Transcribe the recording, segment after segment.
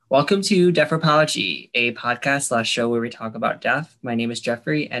Welcome to Deathropology, a podcast slash show where we talk about death. My name is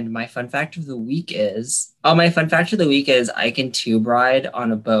Jeffrey, and my fun fact of the week is I can tube ride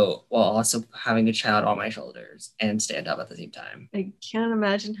on a boat while also having a child on my shoulders and stand up at the same time. I can't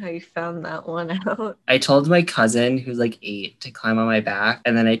imagine how you found that one out. I told my cousin, who's like 8, to climb on my back,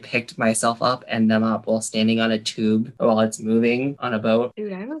 and then I picked myself up and them up while standing on a tube while it's moving on a boat.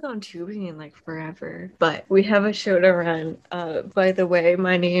 Dude, I haven't gone tubing in like forever, but we have a show to run. By the way,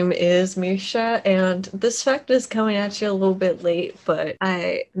 my name is Misha, and this fact is coming at you a little bit late, but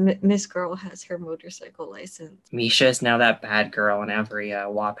Miss Girl has her motorcycle license. Misha is now that bad girl in every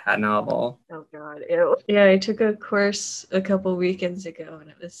Wattpad novel. Oh god, ew. Yeah, I took a course a couple weekends ago,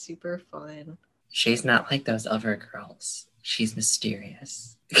 and it was super fun. She's not like those other girls. She's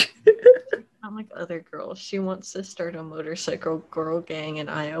mysterious. Not like other girls. She wants to start a motorcycle girl gang in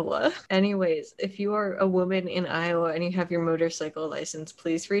Iowa. Anyways, if you are a woman in Iowa and you have your motorcycle license,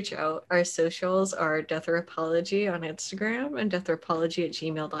 please reach out. Our socials are Deathropology on Instagram and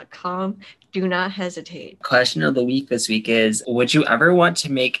deathropology@gmail.com. Do not hesitate. Question of the week this week is, would you ever want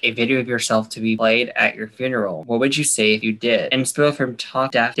to make a video of yourself to be played at your funeral? What would you say if you did? Inspo from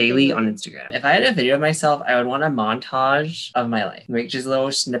Talk Death Daily on Instagram. If I had a video of myself, I would want a montage of my life. Make just little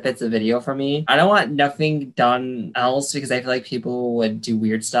snippets of video for me. I don't want nothing done else because I feel like people would do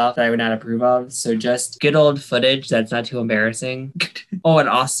weird stuff that I would not approve of. So just good old footage that's not too embarrassing. Oh, and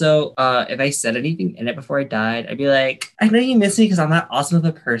also, if I said anything in it before I died, I'd be like, I know you miss me because I'm not awesome of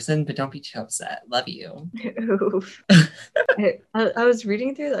a person, but don't be too upset. Love you. I was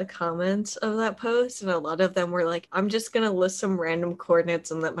reading through the comments of that post, and a lot of them were like, I'm just gonna list some random coordinates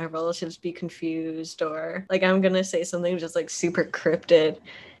and let my relatives be confused, or like I'm gonna say something just like super cryptid.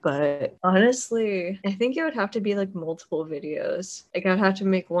 But honestly, I think it would have to be like multiple videos. Like I'd have to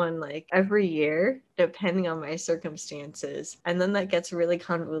make one like every year, depending on my circumstances. And then that gets really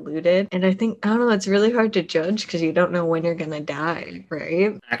convoluted. And I don't know, it's really hard to judge because you don't know when you're gonna die,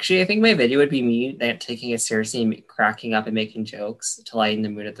 right? Actually, I think my video would be me taking it seriously and cracking up and making jokes to lighten the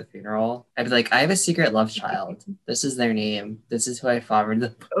mood at the funeral. I'd be like, I have a secret love child. This is their name. This is who I fathered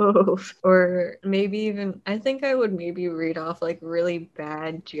them. Oh, or maybe even, I think I would maybe read off like really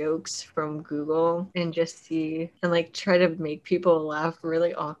bad jokes from Google and just see and like try to make people laugh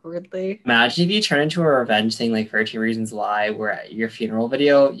really awkwardly. Imagine if you turn into a revenge thing like 13 Reasons Why, where at your funeral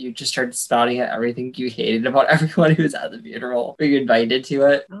video, you just started spouting out everything you hated about everyone who was at the funeral, or you invited to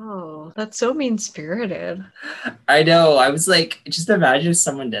it. Oh, that's so mean-spirited. I know. I was like, just imagine if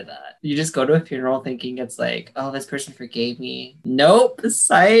someone did that. You just go to a funeral thinking it's like, oh, this person forgave me. Nope,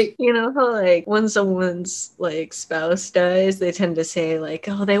 psych. You know how like when someone's like spouse dies, they tend to say like,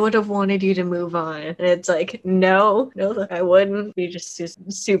 oh, they would have wanted you to move on. And it's like, no, I wouldn't. Be just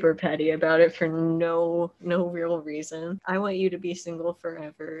super petty about it for no real reason. I want you to be single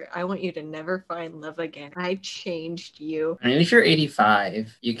forever. I want you to never find love again. I changed you. I mean, if you're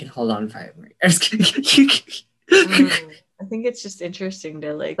 85, you can hold on 5 more years. I think it's just interesting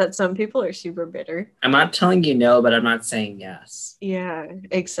to like that some people are super bitter. I'm not telling you no, but I'm not saying yes. Yeah,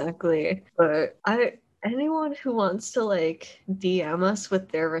 exactly. But anyone who wants to like DM us with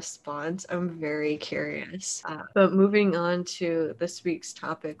their response, I'm very curious. But moving on to this week's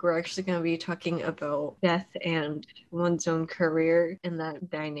topic, we're actually going to be talking about death and one's own career and that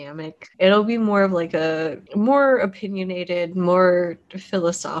dynamic. It'll be more of like a more opinionated, more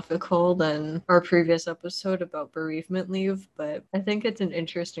philosophical than our previous episode about bereavement leave, but I think it's an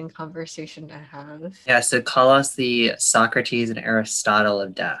interesting conversation to have. Yeah, so call us the Socrates and Aristotle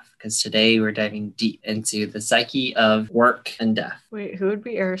of death, because today we're diving deep into the psyche of work and death. Wait, who would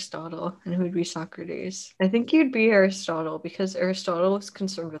be Aristotle and who would be Socrates? I think you'd be Aristotle because Aristotle was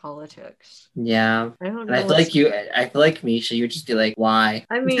concerned with politics. Yeah. I don't And know. I feel like Misha, you would just be like, why?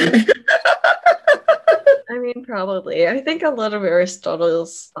 I mean, probably. I think a lot of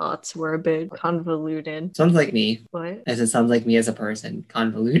Aristotle's thoughts were a bit convoluted. Sounds like me. What? As it sounds like me as a person.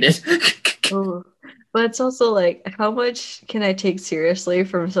 Convoluted. Oh. But it's also like, how much can I take seriously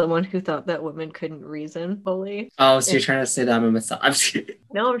from someone who thought that women couldn't reason fully? Oh, so you're trying to say that I'm a misogynist?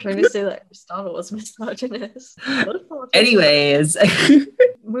 No, I'm trying to say that Aristotle was misogynist. Anyways.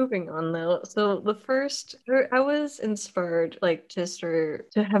 Moving on though, so I was inspired like to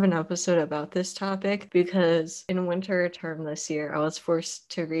have an episode about this topic because in winter term this year I was forced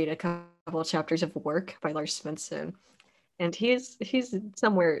to read a couple chapters of Work by Lars Svensson. And he's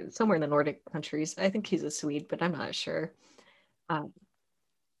somewhere in the Nordic countries. I think he's a Swede, but I'm not sure.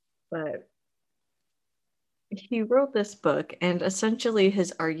 But he wrote this book, and essentially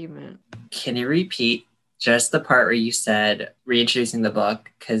his argument. Can you repeat just the part where you said reintroducing the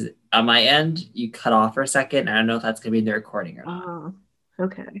book? Because on my end, you cut off for a second. I don't know if that's going to be in the recording or not. Oh,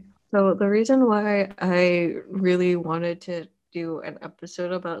 Okay. So the reason why I really wanted to do an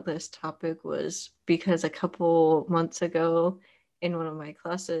episode about this topic was because a couple months ago in one of my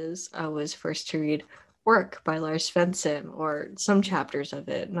classes, I was forced to read Work by Lars Svensson, or some chapters of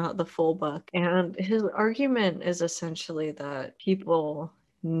it, not the full book. And his argument is essentially that people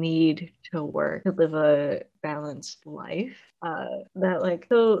need to work to live a balanced life.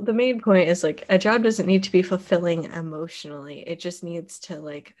 So the main point is like a job doesn't need to be fulfilling emotionally. It just needs to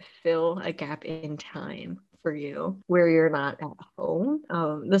like fill a gap in time for you where you're not at home.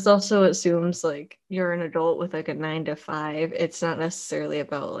 This also assumes like you're an adult with like a 9 to 5. It's not necessarily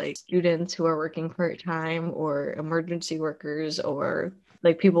about like students who are working part-time or emergency workers or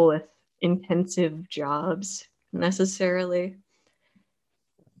like people with intensive jobs necessarily.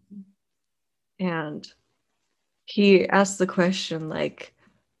 And he asked the question like,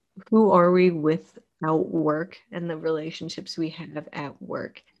 who are we without work and the relationships we have at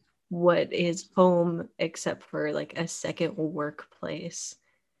work? What is home except for like a second workplace?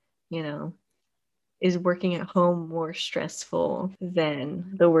 You know, is working at home more stressful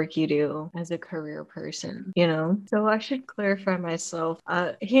than the work you do as a career person, you know? So I should clarify myself.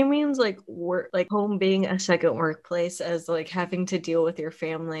 He means like work, like home being a second workplace, as like having to deal with your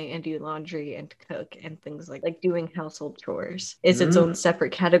family and do laundry and cook and things like doing household chores is its own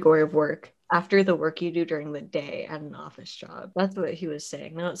separate category of work after the work you do during the day at an office job. That's what he was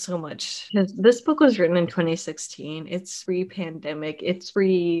saying, not so much. This book was written in 2016. It's pre-pandemic. It's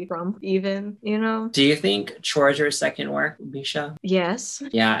pre-Trump even, you know? Do you think chores are second work, Misha? Yes.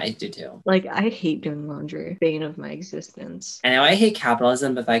 Yeah, I do too. Like, I hate doing laundry. Bane of my existence. I know I hate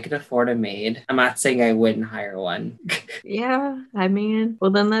capitalism, but if I could afford a maid, I'm not saying I wouldn't hire one. Yeah, I mean,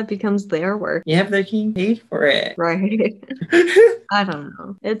 well, then that becomes their work. Yeah, but they're getting paid for it. Right. I don't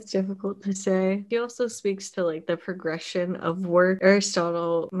know. It's difficult to say. He also speaks to like the progression of work.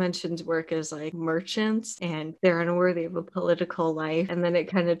 Aristotle mentions work as like merchants and they're unworthy of a political life. And then it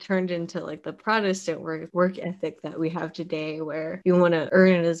kind of turned into like the Protestant work ethic that we have today, where you want to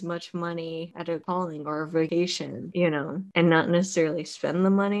earn as much money at a calling or a vocation, you know, and not necessarily spend the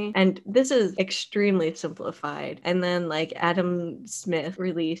money. And this is extremely simplified. And then like Adam Smith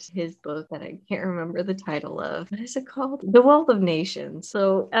released his book that I can't remember the title of. What is it called? The Wealth of Nations.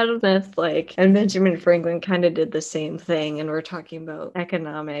 So Adam Smith, like, and Benjamin Franklin kind of did the same thing, and we're talking about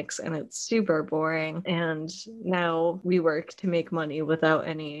economics, and it's super boring. And now we work to make money without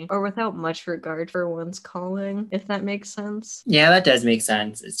much regard for one's calling, if that makes sense. Yeah, that does make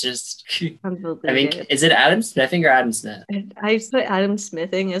sense. It's just, I think, is it Adam Smithing or Adam Smith? I just put Adam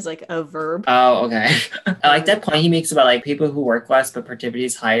Smithing as like a verb. Oh, okay. I like that point he makes about like people who work less but productivity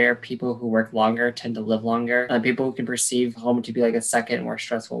is higher. People who work longer tend to live longer. People who can perceive home to be like a second, more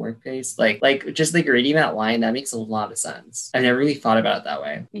stressful workplace. Like just like reading that line, that makes a lot of sense. I never really thought about it that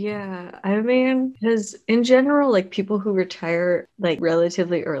way. Yeah, I mean, because in general, like people who retire like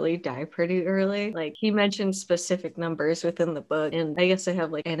relatively early die pretty early. Like he mentioned specific numbers within the book, and I guess I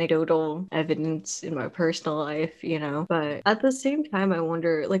have like anecdotal evidence in my personal life, you know. But at the same time, I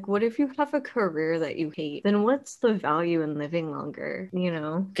wonder, like, what if you have a career that you hate? Then what's the value in living longer, you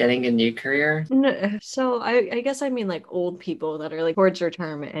know? Getting a new career? No, so I guess I mean like old people that are like towards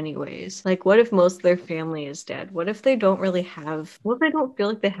retirement anyways. Like what if most of their family is dead? What if they don't feel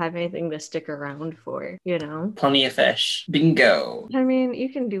like they have anything to stick around for, you know? Plenty of fish. Bingo. I mean, you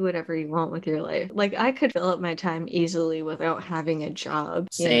can do whatever you want with your life. Like I could fill up my time easily without having a job.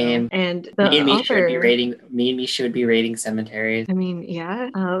 Same. You know? And the me and author should be rating cemeteries. I mean, yeah.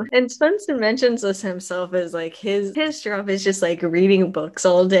 And Svensson mentions this himself as like his job is just like reading books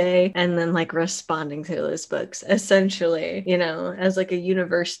all day and then like responding to those books, essentially, you know, as like a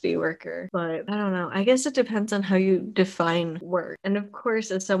university worker. But I don't know. I guess it depends on how you define work. And of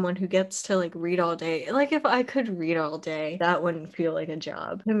course, as someone who gets to like read all day, like if I could read all day, that wouldn't feel like a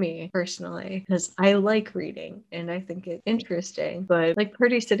job to me personally, because I like reading and I think it's interesting. But like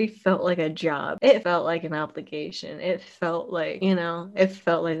Party City felt like a job. It felt like an obligation. It felt like, you know, it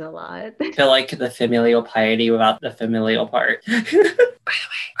felt like a lot. I feel like the familial piety without the familial part. By the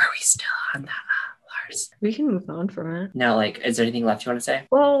way, are we still on that, Lars? We can move on from it. No, like, is there anything left you want to say?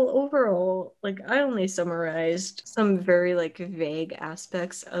 Well, overall, like I only summarized some very like vague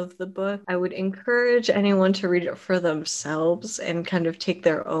aspects of the book. I would encourage anyone to read it for themselves and kind of take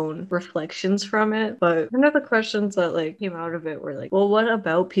their own reflections from it. But one of the questions that like came out of it were like, well, what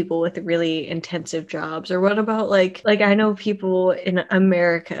about people with really intensive jobs? Or what about like I know people in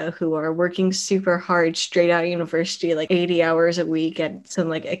America who are working super hard straight out of university, like 80 hours a week at some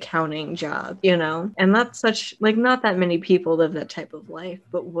like accounting job, you know? And that's such, like, not that many people live that type of life,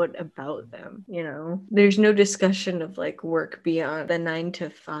 but what about them? You know, there's no discussion of like work beyond the 9 to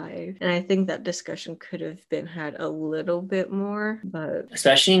 5. And I think that discussion could have been had a little bit more, but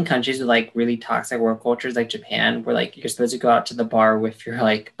Especially in countries with like really toxic work cultures like Japan, where like you're supposed to go out to the bar with your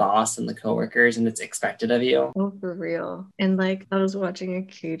like boss and the coworkers and it's expected of you. oh, for real. And like I was watching a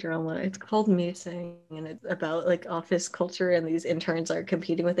K-drama. It's called Missing, and it's about like office culture, and these interns are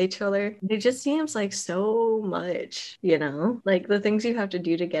competing with each other. It just seems like so much, you know? Like the things you have to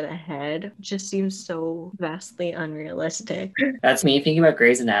do to get ahead just seems so vastly unrealistic. That's me thinking about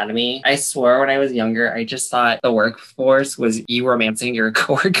Grey's Anatomy. I swore when I was younger, I just thought the workforce was you romancing your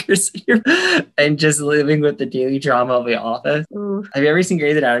coworkers and just living with the daily drama of the office. Ooh, Have you ever seen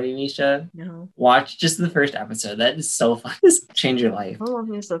Grey's Anatomy, Misha? no. Watch just the first episode. That is so fun. Change your life. How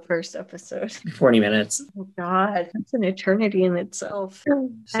long is the first episode? 40 minutes. Oh God, that's an eternity in itself.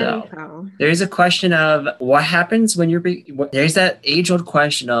 So Anyhow, there's a question of what happens when there's that age-old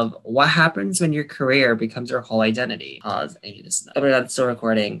question of what happens when your career becomes your whole identity. Pause. I need to stop. Oh my God, it's still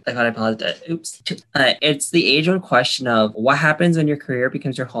recording. I thought I paused it. Oops. It's the age-old question of what happens when your career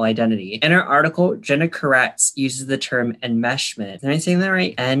becomes your whole identity. In our article, Jenna Koretz uses the term enmeshment. Am I saying that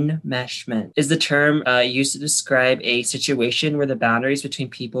right? Enmeshment is the term used to describe a situation where the boundaries between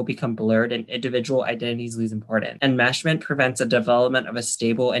people become blurred and individual identities lose importance. Enmeshment prevents the development of a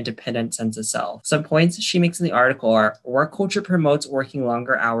stable, independent sense of self. Some points she makes in the article are work culture promotes working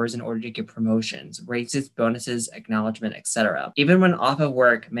longer hours in order to get promotions, raises, bonuses, acknowledgement, etc. Even when off of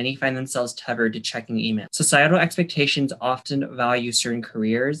work, many find themselves tethered to checking email. Societal expectations often value certain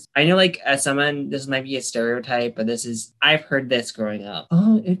careers. I know, like, as someone, this might be a stereotype, but I've heard this growing up.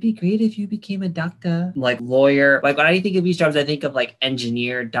 Oh, it'd be great if you became a doctor, like lawyer. Like, when I think of these jobs, I think of like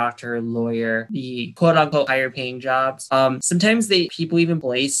engineer, doctor, lawyer, the quote unquote higher paying jobs. Sometimes people even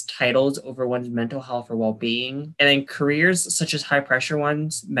place titles over one's mental health or well-being. And then careers such as high pressure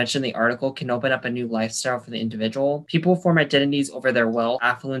ones mentioned in the article can open up a new lifestyle for the individual. People form identities over their wealth,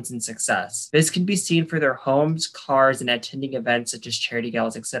 affluence, and success. This can be seen for their homes, cars, and attending events such as charity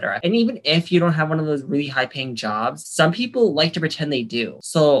galas, etc. And even if you don't have one of those really high-paying jobs, some people like to pretend they do.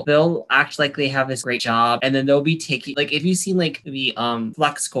 So they'll act like they have this great job, and then they'll be taking, like, if you've seen like the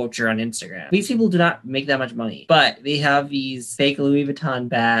flex culture on Instagram, these people do not make that much money, but they have these fake Louis Vuitton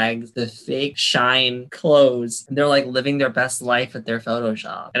bags, the fake Shine clothes, and they're like living their best life at their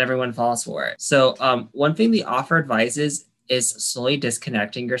Photoshop, and everyone falls for it. So one thing the author advises is slowly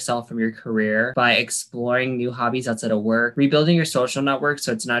disconnecting yourself from your career by exploring new hobbies outside of work, rebuilding your social network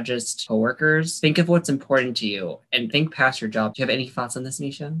so it's not just coworkers. Think of what's important to you and think past your job. Do you have any thoughts on this,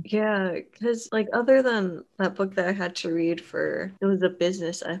 Nisha? yeah, because like other than that book that I had to read it was a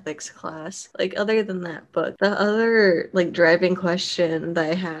business ethics class. Like other than that book, the other like driving question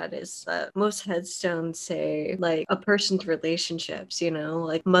that I had is that most headstones say like a person's relationships, you know,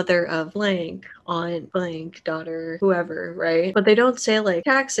 like mother of blank, aunt blank, daughter, whoever, right? But they don't say like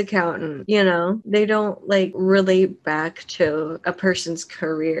tax accountant, you know, they don't like relate back to a person's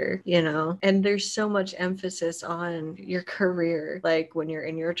career, you know, and there's so much emphasis on your career. Like when you're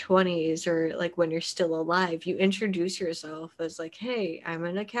in your 20s or like when you're still alive, you introduce yourself as like, hey, I'm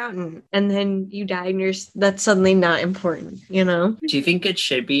an accountant. And then you die and that's suddenly not important, you know? Do you think it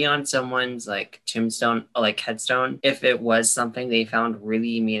should be on someone's like tombstone or like headstone if it was something they found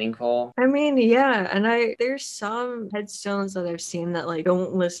really meaningful? I mean, yeah, and there's some headstones that I've seen that like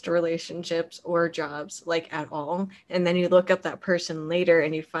don't list relationships or jobs like at all, and then you look up that person later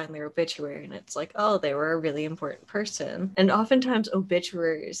and you find their obituary and it's like, oh, they were a really important person. And oftentimes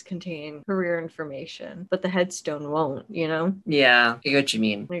obituaries contain career information, but the headstone won't, you know? Yeah, I get what you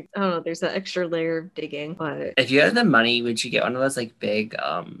mean. Like, I don't know, there's that extra layer of digging, but If you had the money, would you get one of those like big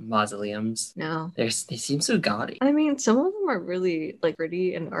mausoleums? no. They seem so gaudy. I mean, some of them are really like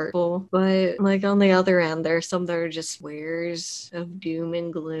pretty and artful, but like on the other end, there's some that are just squares of doom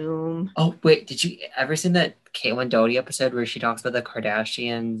and gloom. Oh wait, did you ever see that Caitlin Doty episode where she talks about the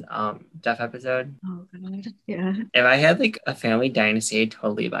Kardashians death episode? Oh god, yeah. If I had like a family dynasty, I'd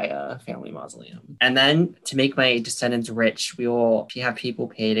totally buy a family mausoleum. And then to make my descendants rich, we will have people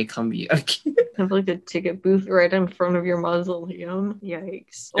pay to come view. Have like a ticket booth right in front of your mausoleum.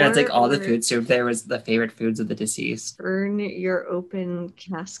 Yikes. And it's like all the food served there was the favorite foods of the deceased. Turn your open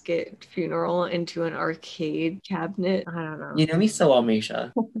casket funeral into an arcade cabinet. I don't know. You know me so well,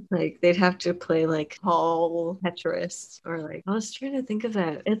 Misha. Like they'd have to play like tall Tetris or like I was trying to think of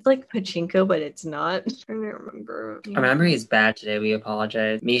that. It's like pachinko, but it's not. I'm trying to remember. Our memory is bad today. We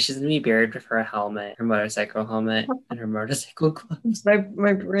apologize. Misha's gonna be buried with her helmet, her motorcycle helmet, and her motorcycle gloves.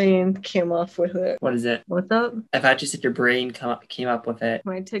 My brain came off with it. What is it? What's up? I thought you said your brain came up with it.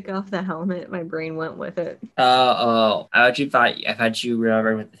 When I took off the helmet, my brain went with it. Oh. I thought you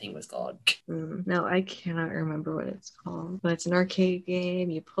remembered what the thing was called. No, I cannot remember what it's called. But it's an arcade game.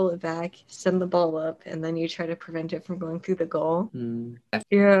 You pull it back, send the ball up, and then you try to prevent it from going through the goal.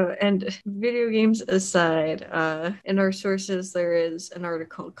 Yeah, and video games aside, in our sources there is an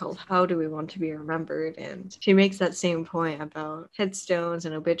article called How Do We Want to Be Remembered? And she makes that same point about headstones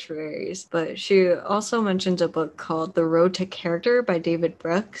and obituaries, but she also mentions a book called The Road to Character by David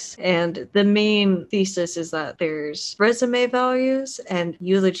Brooks. And the main thesis is that there's resume values and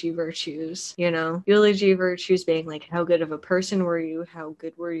eulogy virtues, you know, eulogy virtues being like how good of a person were you, how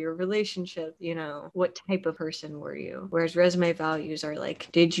good were your relationship, you know, what type of person were you, whereas resume values are like,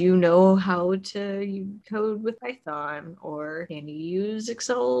 did you know how to code with Python, or can you use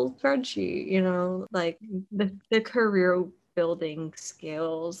Excel spreadsheet, you know, like the career building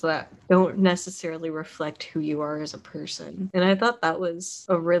skills that don't necessarily reflect who you are as a person. And I thought that was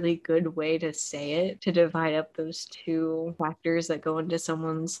a really good way to say it, to divide up those two factors that go into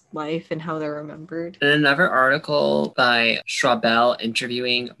someone's life and how they're remembered. In another article by Schwabel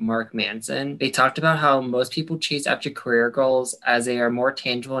interviewing Mark Manson, they talked about how most people chase after career goals as they are more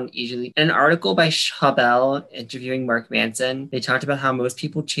tangible and easily. In an article by Schwabel interviewing Mark Manson, they talked about how most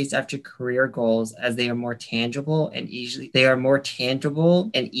people chase after career goals as they are more tangible and easily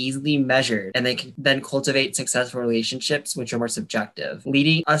measured, and they can then cultivate successful relationships, which are more subjective,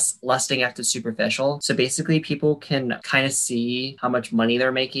 leading us lusting after superficial. So basically, people can kind of see how much money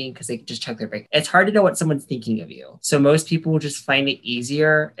they're making because they can just check their bank. It's hard to know what someone's thinking of you. So most people will just find it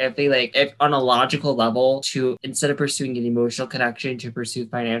easier if on a logical level to, instead of pursuing an emotional connection, to pursue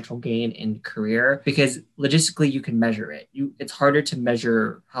financial gain and career, because logistically you can measure it. It's harder to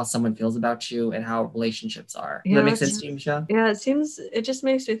measure how someone feels about you and how relationships are. Does that make sense to you, Michelle? Yeah, it just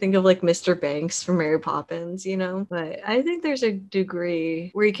makes me think of like Mr. Banks from Mary Poppins, you know? But I think there's a degree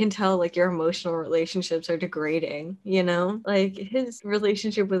where you can tell like your emotional relationships are degrading, you know? Like his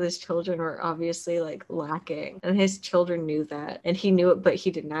relationship with his children were obviously like lacking, and his children knew that, and he knew it, but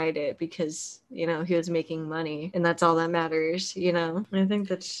he denied it because, you know, he was making money, and that's all that matters, you know? I think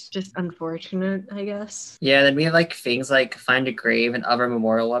that's just unfortunate, I guess. Yeah, then we have like things like Find a Grave and other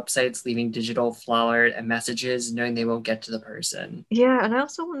memorial websites leaving digital flowers and messages knowing they won't get to the person. Yeah, and I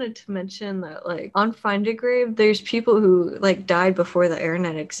also wanted to mention that like on Find a Grave, there's people who like died before the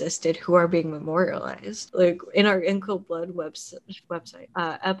internet existed who are being memorialized. Like in our In Cold Blood website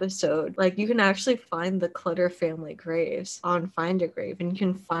episode, like you can actually find the Clutter family graves on Find a Grave, and you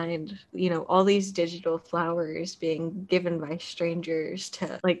can find, you know, all these digital flowers being given by strangers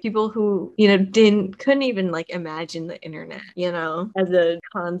to like people who, you know, couldn't even like imagine the internet, you know, as a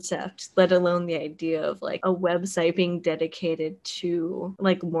concept, let alone the idea of like a website being dedicated to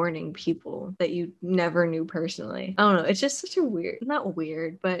like mourning people that you never knew personally. I don't know, it's just such a not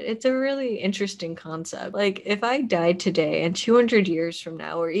weird, but it's a really interesting concept. Like if I died today and 200 years from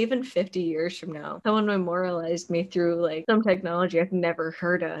now, or even 50 years from now, someone memorialized me through like some technology I've never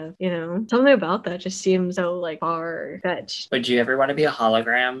heard of, you know, something about that just seems so like far-fetched. Would you ever want to be a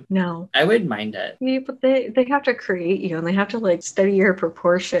hologram? No. I wouldn't mind it. Yeah, but they have to create you, and they have to like study your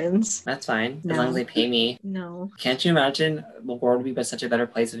proportions. That's fine, No. as long as they pay me. No. Can't you imagine the world would be such a better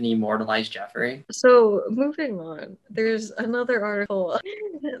place if you immortalized Jeffrey? So moving on, there's another article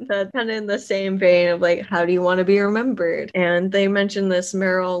that's kind of in the same vein of like, how do you want to be remembered? And they mentioned this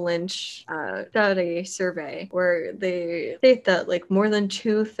Merrill Lynch study survey where they state that like more than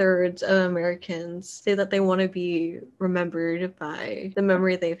 2/3 of Americans say that they want to be remembered by the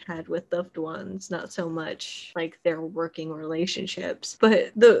memory they've had with loved ones, not so much like their working relationships.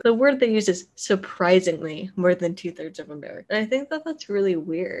 But the word they use is surprisingly more than 2/3 of Americans. And I think that that's really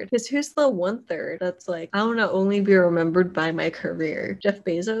weird, because who's the 1/3 that's like, I want to only be remembered by my career? Jeff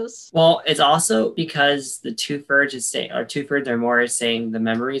Bezos? Well, it's also because the 2/3 is saying, or 2/3 or more is saying the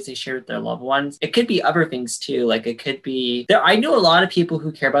memories they share with their loved ones. It could be other things too. Like it could be there. I know a lot of people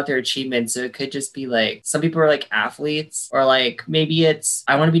who care about their achievements. So it could just be like, some people are like athletes, or like maybe it's,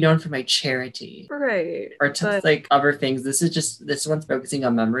 I want to be known for my charity. Right. Or just like other things. This one's focusing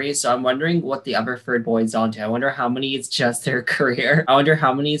on memories. So I'm wondering what the other third boils down to. I wonder how many many is just their career. I wonder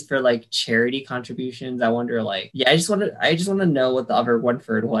how many is for like charity contributions. I wonder like, yeah, I just want to know what the other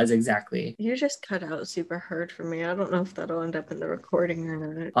 1/3 was exactly. You just cut out super hard for me. I don't know if that'll end up in the recording or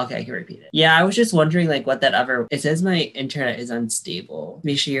not. Okay, I can repeat it. Yeah, I was just wondering like what that other. It says my internet is unstable.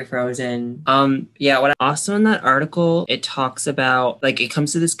 Misha, you're frozen. Yeah. What also in that article, it talks about like it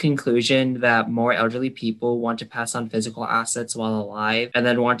comes to this conclusion that more elderly people want to pass on physical assets while alive, and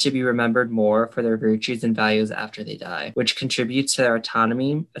then want to be remembered more for their virtues and values after they die, which contributes to their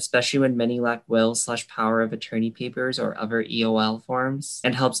autonomy, especially when many lack will/power of attorney papers or other EOL forms,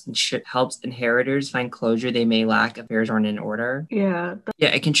 and helps inheritors find closure they may lack if affairs aren't in order. Yeah. Yeah,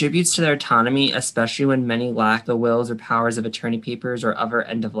 it contributes to their autonomy, especially when many lack the wills or powers of attorney papers or other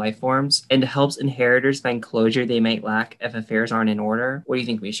end-of-life forms, and helps inheritors find closure they might lack if affairs aren't in order. What do you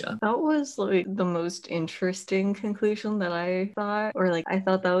think, Misha? That was like the most interesting conclusion that I thought, or like I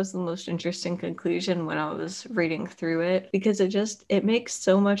thought that was the most interesting conclusion when I was reading through it, because it makes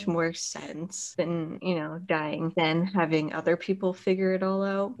so much more sense than, dying than having other people figure it all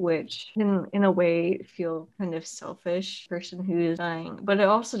out, which can in a way feel kind of selfish, person who is dying. But it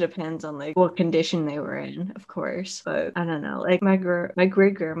also depends on like what condition they were in, of course. But I don't know, like my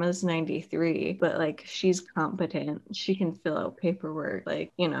great grandma's 93, but like she's competent, she can fill out paperwork,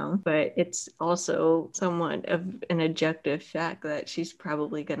 like, but it's also somewhat of an objective fact that she's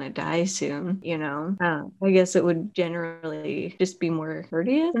probably gonna die soon. I guess it would generally just be more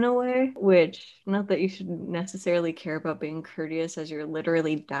courteous in a way, which, not that you should necessarily care about being courteous as you're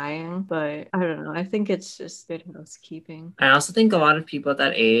literally dying, but I don't know, I think it's just good housekeeping. I also think a lot of people at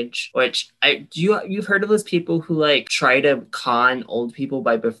that age, which you've heard of those people who like try to con old people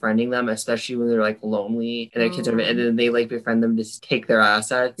by befriending them, especially when they're like lonely and their kids are, and then they like befriend them to take their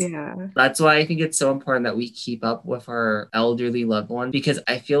assets. Yeah. That's why I think it's so important that we keep up with our elderly loved ones, because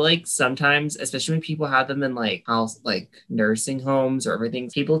I feel like sometimes, especially when people have them in like nursing homes or everything,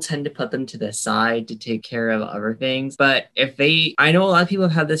 people tend to put them to the side to take care of other things. But I know a lot of people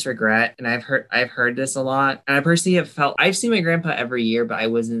have had this regret, and I've heard this a lot, and I personally have felt, I've seen my grandpa every year, but I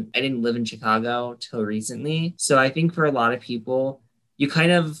didn't live in Chicago till recently. So I think for a lot of people,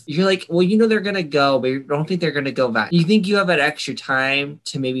 you're like, well, they're gonna go, but you don't think they're gonna go back. You think you have that extra time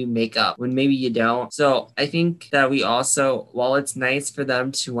to maybe make up when maybe you don't. So I think that we also, while it's nice for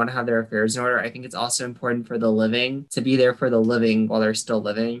them to want to have their affairs in order, I think it's also important for the living to be there for the living while they're still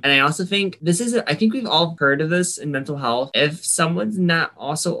living. And I also think I think we've all heard of this in mental health. If someone's not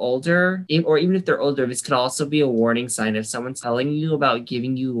also older, or even if they're older, this could also be a warning sign. If someone's telling you about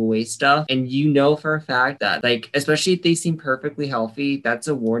giving you away stuff, and for a fact that, like, especially if they seem perfectly healthy, that's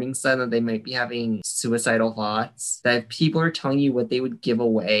a warning sign that they might be having suicidal thoughts. That if people are telling you what they would give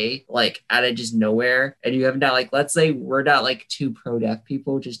away, like out of just nowhere, and you have not, like, let's say we're not like two pro-deaf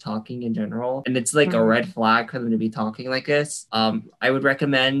people just talking in general, and it's like a red flag for them to be talking like this, I would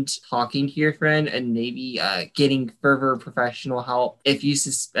recommend talking to your friend and maybe getting further professional help if you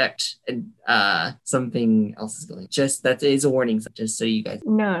suspect something else is going. Just that is a warning, just so you guys.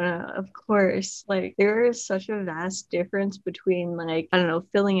 No, of course. Like, there is such a vast difference between, like, I don't know,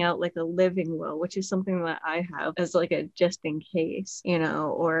 filling out like a living will, which is something that I have as like a just in case,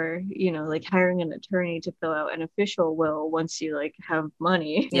 or like hiring an attorney to fill out an official will once you like have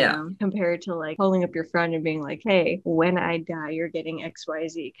money, compared to like calling up your friend and being like, hey, when I die, you're getting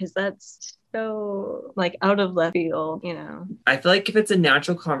XYZ, because that's so like out of left field. I feel like if it's a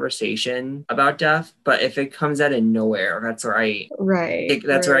natural conversation about death, but if it comes out of nowhere, that's where I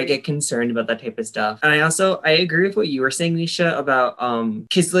get concerned about that type of stuff. And I agree with what you were saying, Misha, about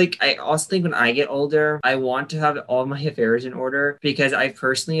because like I also think when I get older, I want to have all my affairs in order, because I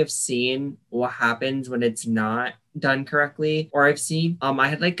personally have seen what happens when it's not done correctly. Or I've seen I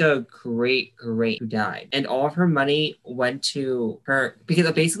had like a great who died, and all of her money went to her,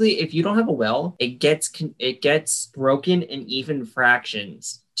 because basically if you don't have a will, it gets broken in even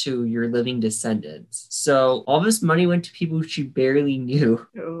fractions to your living descendants. So all this money went to people she barely knew.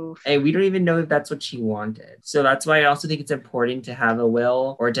 Oof. And we don't even know if that's what she wanted. So that's why I also think it's important to have a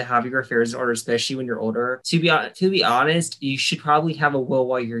will, or to have your affairs in order, especially when you're older. To be honest, you should probably have a will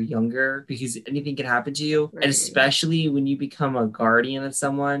while you're younger, because anything can happen to you. Right. And especially when you become a guardian of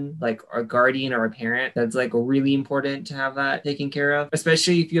someone, like a guardian or a parent, that's like really important to have that taken care of.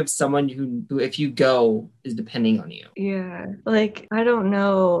 Especially if you have someone who if you go, is depending on you. Yeah. Like, I don't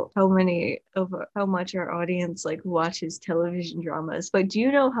know know how much our audience like watches television dramas, but do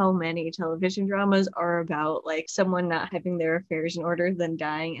you know how many television dramas are about like someone not having their affairs in order, then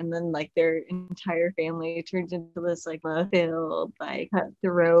dying, and then like their entire family turns into this like filled like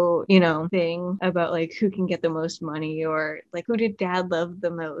cutthroat, thing about like who can get the most money, or like who did dad love the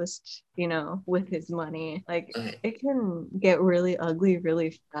most, with his money. Like it can get really ugly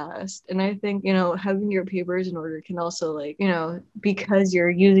really fast. And I think, having your papers in order can also like, because you're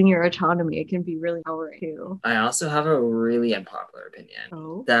using your autonomy, it can be really empowering too. I also have a really unpopular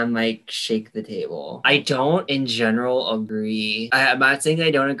opinion that might shake the table. I don't in general agree. I'm not saying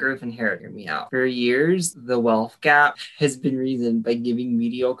I don't agree with inherit. Hear me out. For years, the wealth gap has been reasoned by giving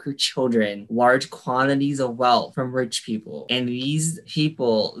mediocre children large quantities of wealth from rich people. And these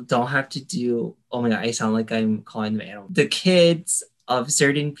people don't have to do, oh my God, I sound like I'm calling them animals. The kids of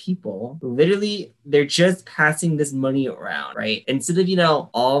certain people, literally, they're just passing this money around, right? Instead of,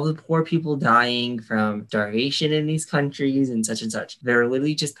 all the poor people dying from starvation in these countries and such, they're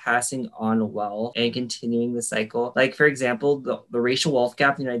literally just passing on wealth and continuing the cycle. Like, for example, the racial wealth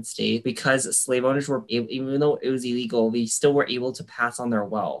gap in the United States, because slave owners were able, even though it was illegal, they still were able to pass on their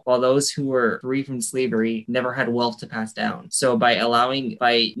wealth, while those who were free from slavery never had wealth to pass down. So by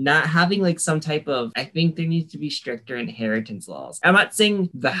not having like some type of, I think there needs to be stricter inheritance laws. I'm not saying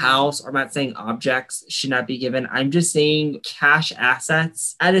the house, or I'm not saying objects should not be given. I'm just saying cash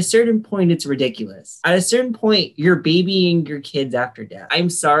assets. At a certain point, it's ridiculous. At a certain point, you're babying your kids after death. I'm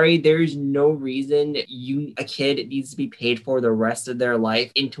sorry, there's no reason a kid needs to be paid for the rest of their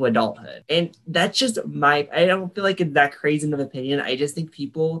life into adulthood. And that's just I don't feel like it's that crazy of an opinion. I just think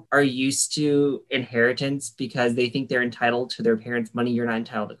people are used to inheritance because they think they're entitled to their parents' money. You're not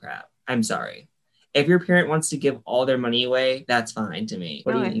entitled to crap. I'm sorry. If your parent wants to give all their money away, that's fine to me.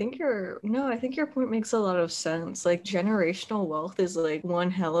 I think your point makes a lot of sense. Like generational wealth is like one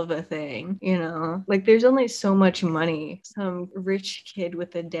hell of a thing, Like there's only so much money some rich kid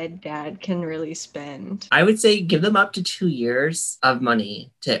with a dead dad can really spend. I would say give them up to 2 years of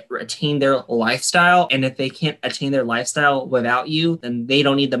money to attain their lifestyle. And if they can't attain their lifestyle without you, then they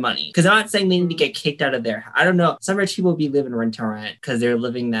don't need the money. Because I'm not saying they need to get kicked out of their, I don't know. Some rich people be living rent to rent because they're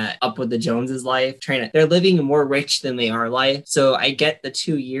living that up with the Joneses life. They're living more rich than they are life. So I get the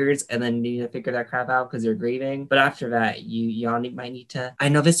 2 years and then need to figure that crap out because they're grieving. But after that, y'all might need to, I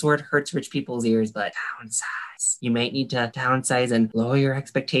know this word hurts rich people's ears, but downsize. You might need to downsize and lower your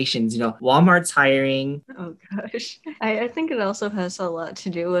expectations. Walmart's hiring. Oh gosh. I think it also has a lot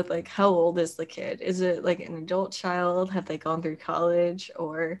to do with like how old is the kid? Is it like an adult child? Have they gone through college?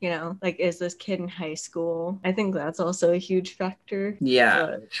 Or, like is this kid in high school? I think that's also a huge factor.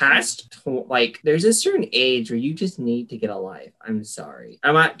 Yeah. There's a certain age where you just need to get a life. I'm sorry.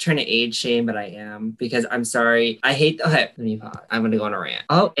 I'm not trying to age shame, but I am, because I'm sorry. I hate, okay, let me pause. I'm going to go on a rant.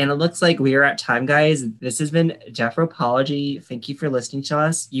 Oh, and it looks like we are at time, guys. This has been Jeffropology. Thank you for listening to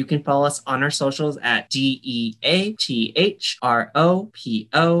us. You can follow us on our socials at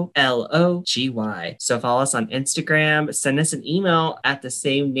DEATHROPOLOGY. So follow us on Instagram. Send us an email at the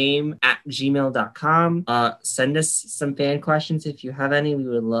same name at gmail.com. Send us some fan questions if you have any. We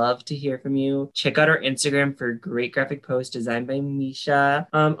would love to hear from you. Check out our Instagram for great graphic posts designed by Misha.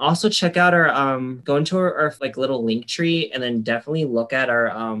 Also check out go into our like little link tree, and then definitely look at our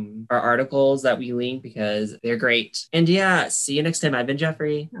articles that we link because they're great. And yeah, see you next time. I've been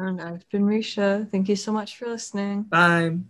Jeffrey. And I've been Risha. Thank you so much for listening. Bye.